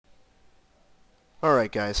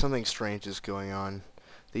Alright guys, something strange is going on.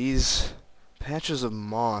 These patches of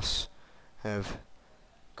moss have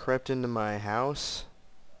crept into my house.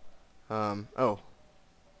 Oh.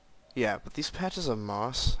 Yeah, but these patches of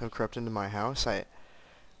moss have crept into my house. I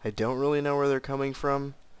don't really know where they're coming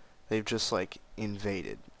from. They've just, like,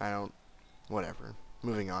 invaded. Whatever.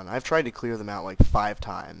 Moving on. I've tried to clear them out like 5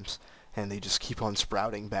 times, and they just keep on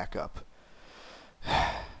sprouting back up.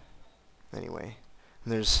 Anyway,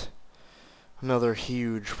 there's another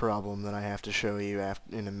huge problem that I have to show you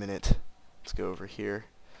in a minute. Let's go over here.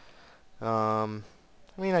 I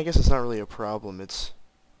mean, I guess it's not really a problem. It's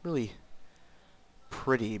really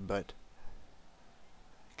pretty, but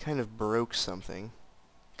it kind of broke something.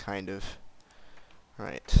 Kind of.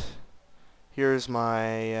 Right. Here's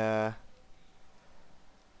my, I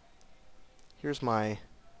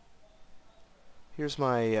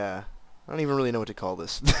don't even really know what to call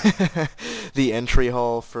this. The entry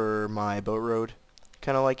hall for my boat road.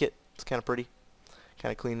 Kind of like it. It's kind of pretty.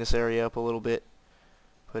 Kind of clean this area up a little bit.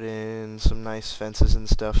 Put in some nice fences and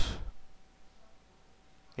stuff.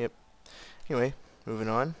 Yep. Anyway, moving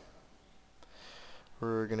on.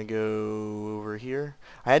 We're gonna go over here.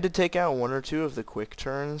 I had to take out 1 or 2 of the quick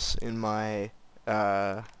turns in my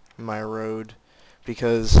road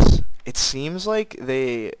because it seems like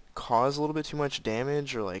they cause a little bit too much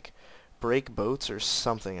damage or like break boats or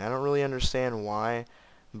something. I don't really understand why,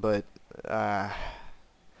 but I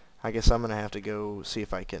guess I'm gonna have to go see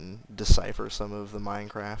if I can decipher some of the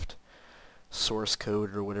Minecraft source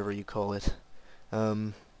code or whatever you call it.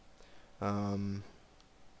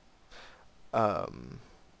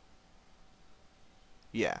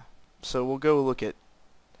 Yeah. So we'll go look at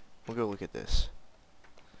this.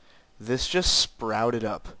 This just sprouted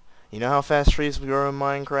up. You know how fast trees grow in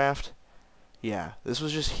Minecraft? Yeah, this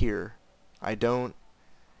was just here. There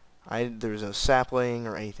was no sapling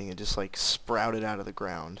or anything. It just like sprouted out of the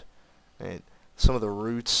ground. And some of the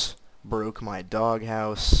roots broke my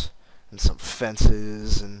doghouse and some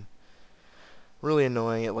fences and really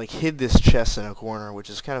annoying. It like hid this chest in a corner, which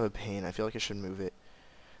is kind of a pain. I feel like I should move it.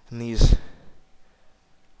 And these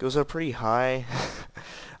goes up pretty high.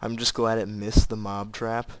 I'm just glad it missed the mob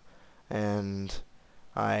trap. And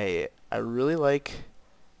I really like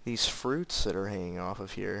these fruits that are hanging off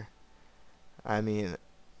of here. I mean,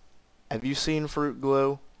 have you seen fruit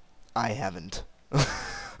glow? I haven't.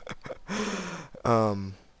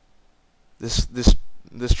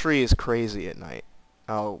 This tree is crazy at night.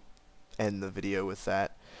 I'll end the video with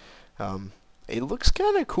that. It looks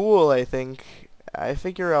kind of cool, I think. I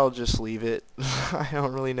figure I'll just leave it. I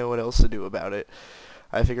don't really know what else to do about it.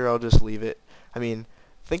 I figure I'll just leave it. I mean,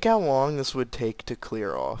 think how long this would take to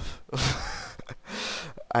clear off.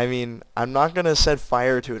 I mean, I'm not gonna set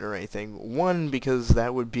fire to it or anything. One, because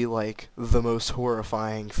that would be like the most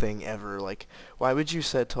horrifying thing ever. Like, why would you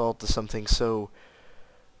set salt to something so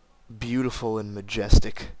beautiful and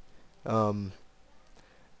majestic?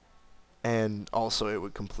 And also it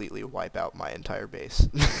would completely wipe out my entire base.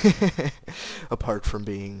 Apart from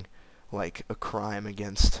being like a crime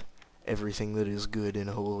against everything that is good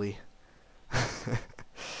and holy.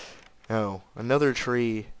 Oh, another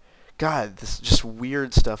tree. God, this just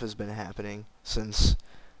weird stuff has been happening since,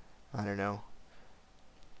 I don't know,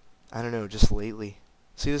 just lately.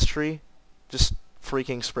 See this tree? Just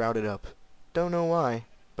freaking sprouted up. Don't know why,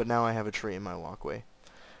 but now I have a tree in my walkway.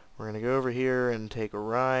 We're gonna go over here and take a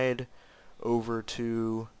ride over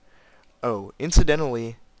to... Oh,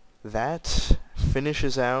 incidentally, that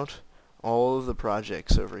finishes out all of the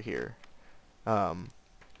projects over here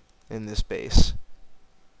in this base,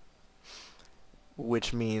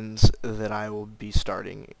 which means that I will be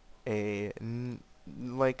starting a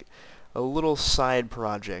little side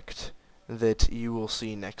project that you will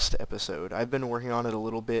see next episode. I've been working on it a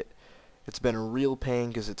little bit. It's been a real pain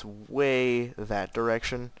because it's way that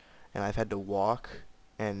direction, and I've had to walk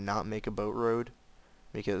and not make a boat road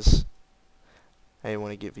because I didn't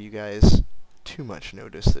want to give you guys too much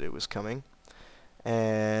notice that it was coming.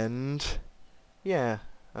 And yeah,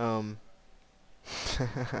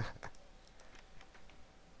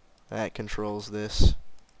 that controls this.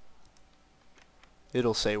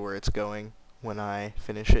 It'll say where it's going when I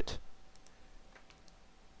finish it.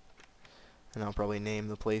 And I'll probably name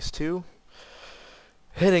the place too.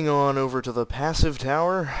 Heading on over to the passive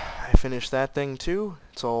tower. I finished that thing too.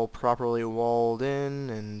 It's all properly walled in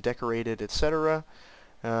and decorated, etc.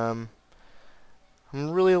 I'm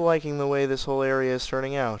really liking the way this whole area is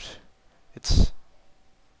turning out. It's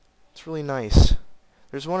really nice.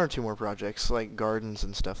 There's 1 or 2 more projects, like gardens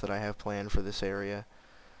and stuff, that I have planned for this area.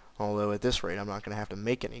 Although at this rate, I'm not going to have to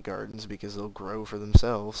make any gardens because they'll grow for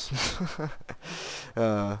themselves.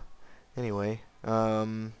 Anyway,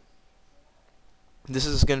 This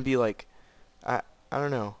is gonna be like, I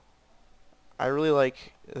don't know. I really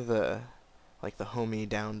like the homey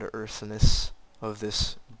down to earthness of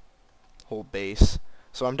this whole base,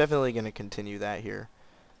 so I'm definitely gonna continue that here.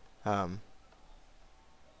 I'll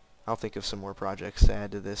think of some more projects to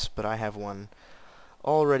add to this, but I have one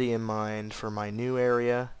already in mind for my new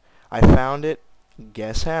area. I found it.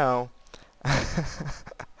 Guess how?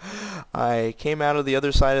 I came out of the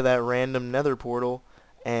other side of that random nether portal,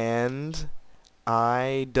 and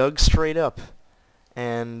I dug straight up.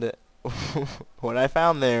 And what I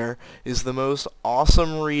found there is the most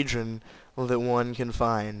awesome region that one can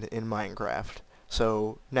find in Minecraft.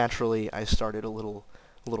 So naturally, I started a little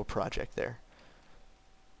project there.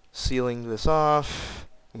 Sealing this off,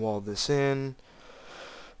 walled this in,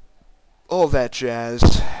 all that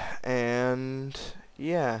jazz, and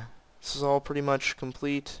yeah, this is all pretty much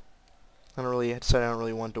complete. I don't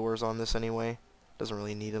really want doors on this anyway. Doesn't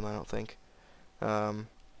really need them, I don't think.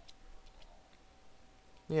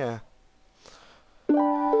 Yeah.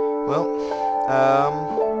 Well,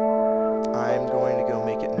 I'm going to go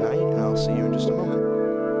make it night, and I'll see you in just a moment.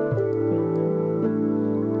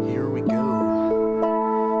 Here we go.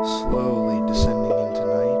 Slowly descending into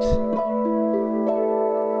night.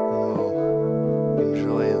 We'll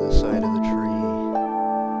enjoy the sight of the tree.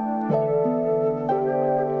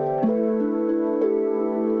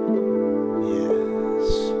 Yes.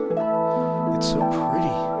 It's so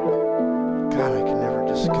pretty. God, I could never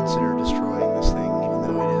just consider destroying this thing, even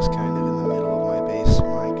though it is kind of in the middle of my base.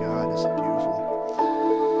 My God, is it beautiful.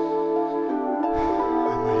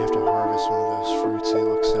 I might have to harvest one of those fruits. They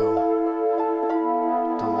look so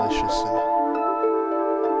delicious and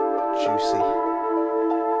juicy.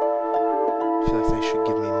 I feel like they should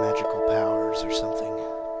give me magical powers or something.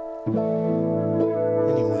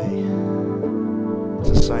 Anyway, it's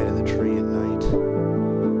the sight of the tree at night.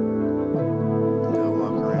 Go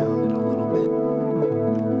walk around it a little bit.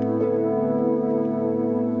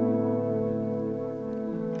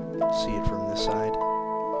 See it from this side.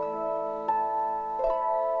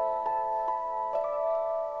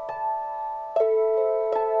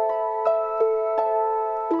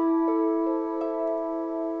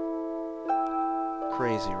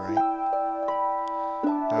 Crazy, right?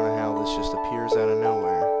 I don't know how this just appears out of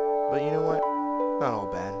nowhere. But you know what? Not all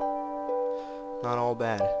bad. Not all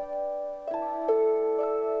bad.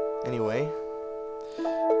 Anyway,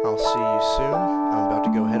 I'll see you soon. I'm about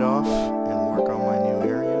to go head off and work on my new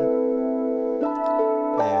area.